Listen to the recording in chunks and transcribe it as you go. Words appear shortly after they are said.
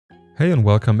Hey and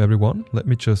welcome everyone. Let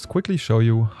me just quickly show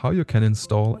you how you can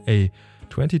install a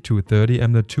 2230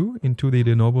 M.2 into the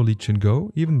Lenovo Legion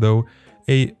Go, even though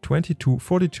a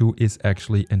 2242 is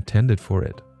actually intended for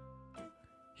it.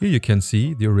 Here you can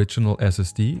see the original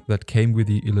SSD that came with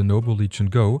the Lenovo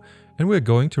Legion Go, and we're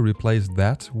going to replace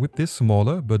that with this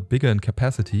smaller but bigger in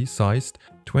capacity sized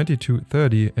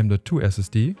 2230 M.2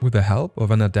 SSD with the help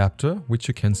of an adapter, which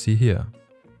you can see here.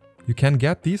 You can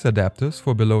get these adapters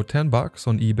for below 10 bucks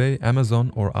on eBay,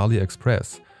 Amazon or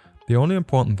AliExpress. The only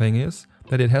important thing is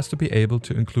that it has to be able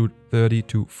to include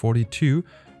 3242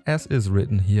 as is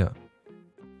written here.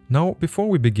 Now, before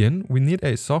we begin, we need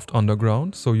a soft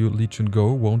underground so your Legion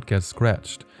Go won't get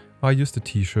scratched. I used a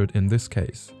t-shirt in this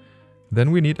case.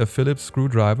 Then we need a Phillips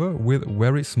screwdriver with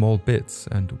very small bits,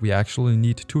 and we actually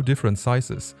need two different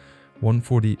sizes. One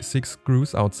for the 6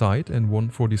 screws outside and one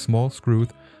for the small screws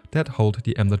that hold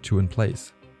the M.2 in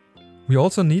place. We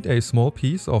also need a small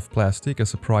piece of plastic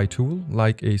as a pry tool,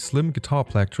 like a slim guitar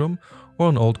plectrum or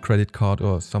an old credit card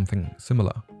or something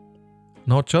similar.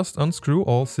 Now just unscrew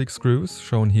all 6 screws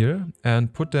shown here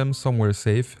and put them somewhere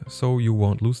safe so you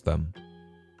won't lose them.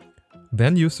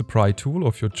 Then use the pry tool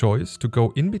of your choice to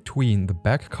go in between the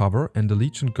back cover and the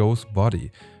Legion Go's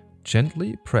body.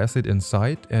 Gently press it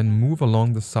inside and move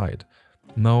along the side.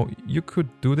 Now, you could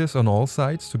do this on all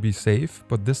sides to be safe,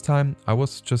 but this time I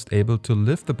was just able to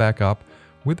lift the back up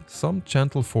with some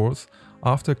gentle force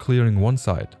after clearing one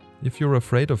side. If you're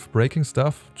afraid of breaking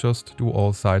stuff, just do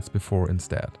all sides before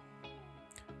instead.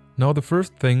 Now the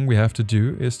first thing we have to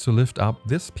do is to lift up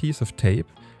this piece of tape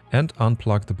and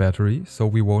unplug the battery so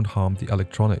we won't harm the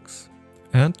electronics.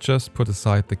 And just put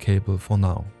aside the cable for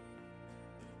now.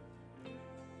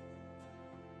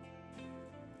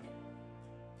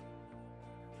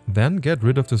 Then get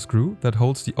rid of the screw that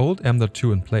holds the old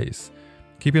M.2 in place.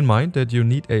 Keep in mind that you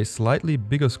need a slightly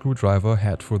bigger screwdriver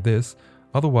head for this,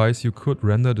 otherwise you could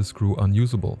render the screw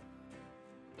unusable.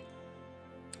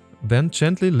 Then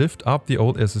gently lift up the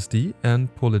old SSD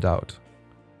and pull it out.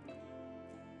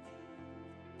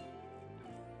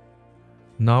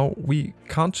 Now we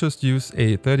can't just use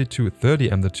a 3230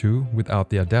 M.2 without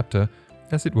the adapter,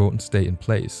 as it won't stay in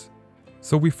place.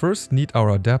 So we first need our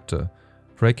adapter.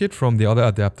 Break it from the other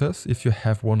adapters if you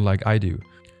have one like I do.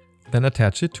 Then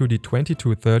attach it to the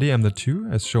 2230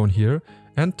 M.2 as shown here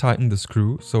and tighten the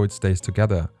screw so it stays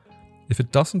together. If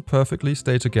it doesn't perfectly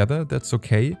stay together, that's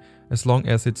okay, as long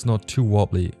as it's not too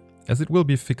wobbly, as it will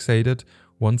be fixated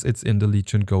once it's in the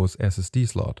Legion Go's SSD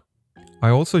slot. I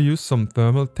also used some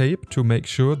thermal tape to make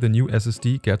sure the new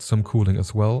SSD gets some cooling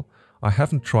as well. I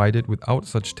haven't tried it without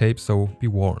such tape, so be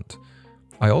warned.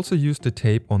 I also used the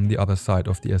tape on the other side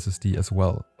of the SSD as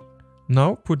well.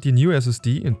 Now put the new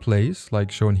SSD in place,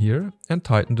 like shown here, and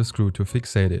tighten the screw to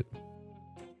fixate it.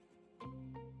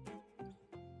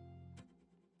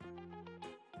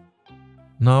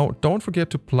 Now don't forget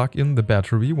to plug in the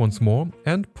battery once more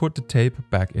and put the tape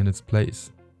back in its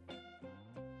place.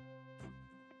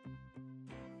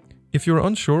 If you're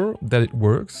unsure that it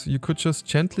works, you could just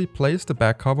gently place the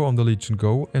back cover on the Legion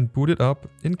Go and boot it up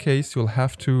in case you'll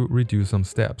have to redo some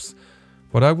steps.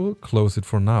 But I will close it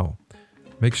for now.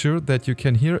 Make sure that you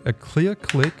can hear a clear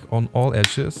click on all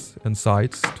edges and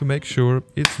sides to make sure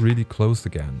it's really closed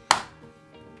again.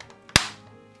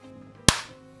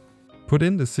 Put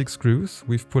in the 6 screws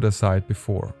we've put aside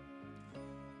before.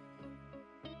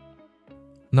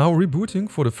 Now rebooting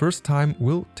for the first time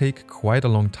will take quite a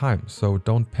long time, so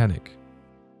don't panic.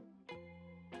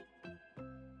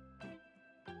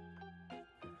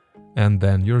 And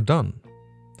then you're done.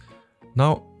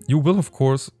 Now you will of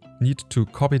course need to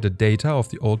copy the data of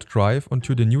the old drive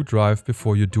onto the new drive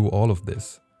before you do all of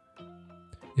this.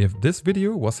 If this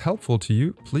video was helpful to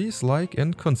you, please like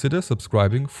and consider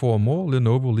subscribing for more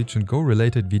Lenovo Legion Go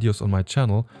related videos on my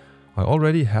channel. I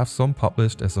already have some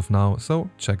published as of now, so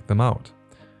check them out.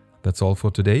 That's all for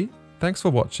today. Thanks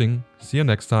for watching. See you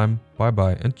next time. Bye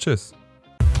bye and tschüss.